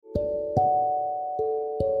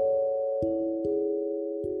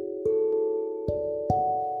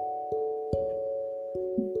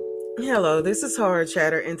Hello, this is Horror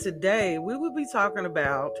Chatter, and today we will be talking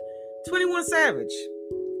about 21 Savage.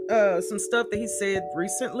 Some stuff that he said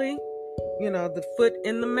recently, the foot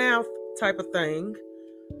in the mouth type of thing.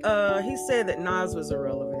 He said that Nas was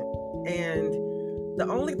irrelevant, and the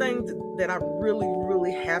only thing that I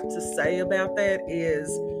really have to say about that is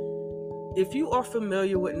if you are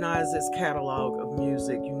familiar with Nas's catalog of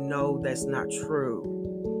music, you know that's not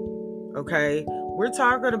true. Okay? We're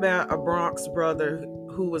talking about a Bronx brother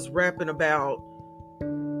who was rapping about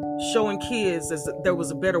showing kids that there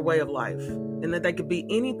was a better way of life and that they could be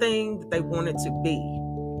anything that they wanted to be.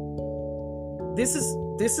 This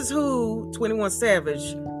is who 21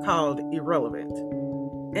 Savage called irrelevant.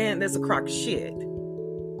 And that's a crock of shit.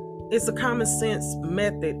 It's a common sense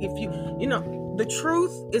method. If the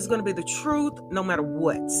truth is going to be the truth no matter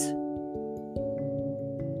what.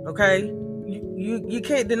 Okay? You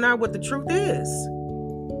can't deny what the truth is.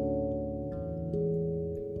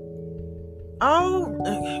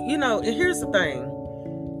 And here's the thing.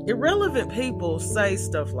 Irrelevant people say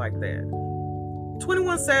stuff like that.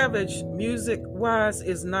 21 Savage, music-wise,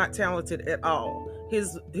 is not talented at all.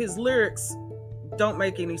 His lyrics don't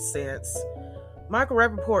make any sense. Michael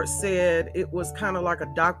Rappaport said it was kind of like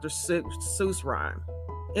a Dr. Seuss rhyme.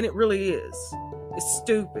 And it really is. It's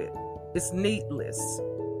stupid. It's needless.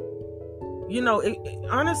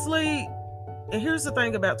 Honestly, and here's the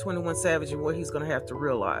thing about 21 Savage and what he's going to have to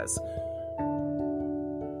realize.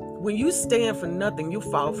 When you stand for nothing, you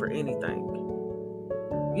fall for anything.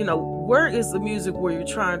 Where is the music where you're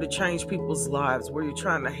trying to change people's lives, where you're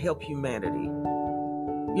trying to help humanity?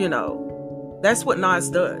 That's what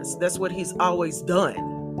Nas does. That's what he's always done.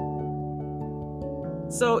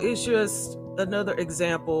 So it's just another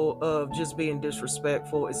example of just being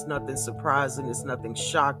disrespectful. It's nothing surprising. It's nothing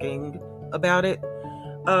shocking about it.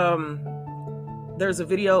 There's a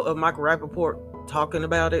video of Michael Rappaport talking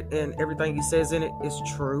about it, and everything he says in it is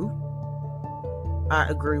true. I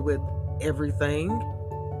agree with everything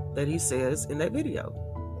that he says in that video.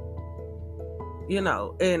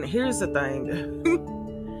 And here's the thing.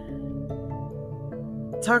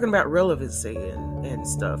 Talking about relevancy and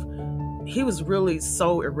stuff. He was really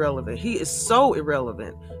so irrelevant. He is so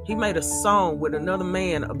irrelevant. He made a song with another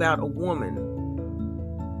man about a woman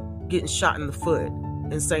getting shot in the foot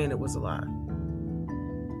and saying it was a lie.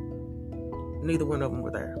 Neither one of them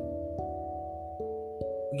were there.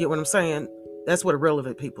 You get what I'm saying? That's what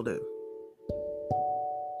irrelevant people do.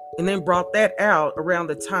 And then brought that out around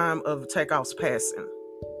the time of Takeoff's passing.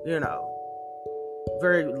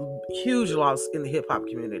 Very huge loss in the hip hop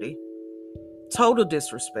community. Total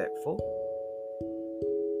disrespectful.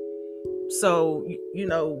 So,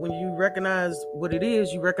 when you recognize what it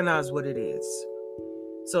is, you recognize what it is.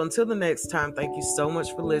 So until the next time, thank you so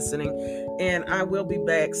much for listening. And I will be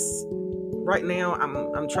back. Right now,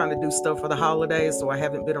 I'm trying to do stuff for the holidays, so I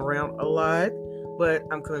haven't been around a lot, but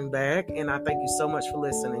I'm coming back, and I thank you so much for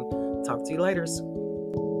listening. Talk to you later.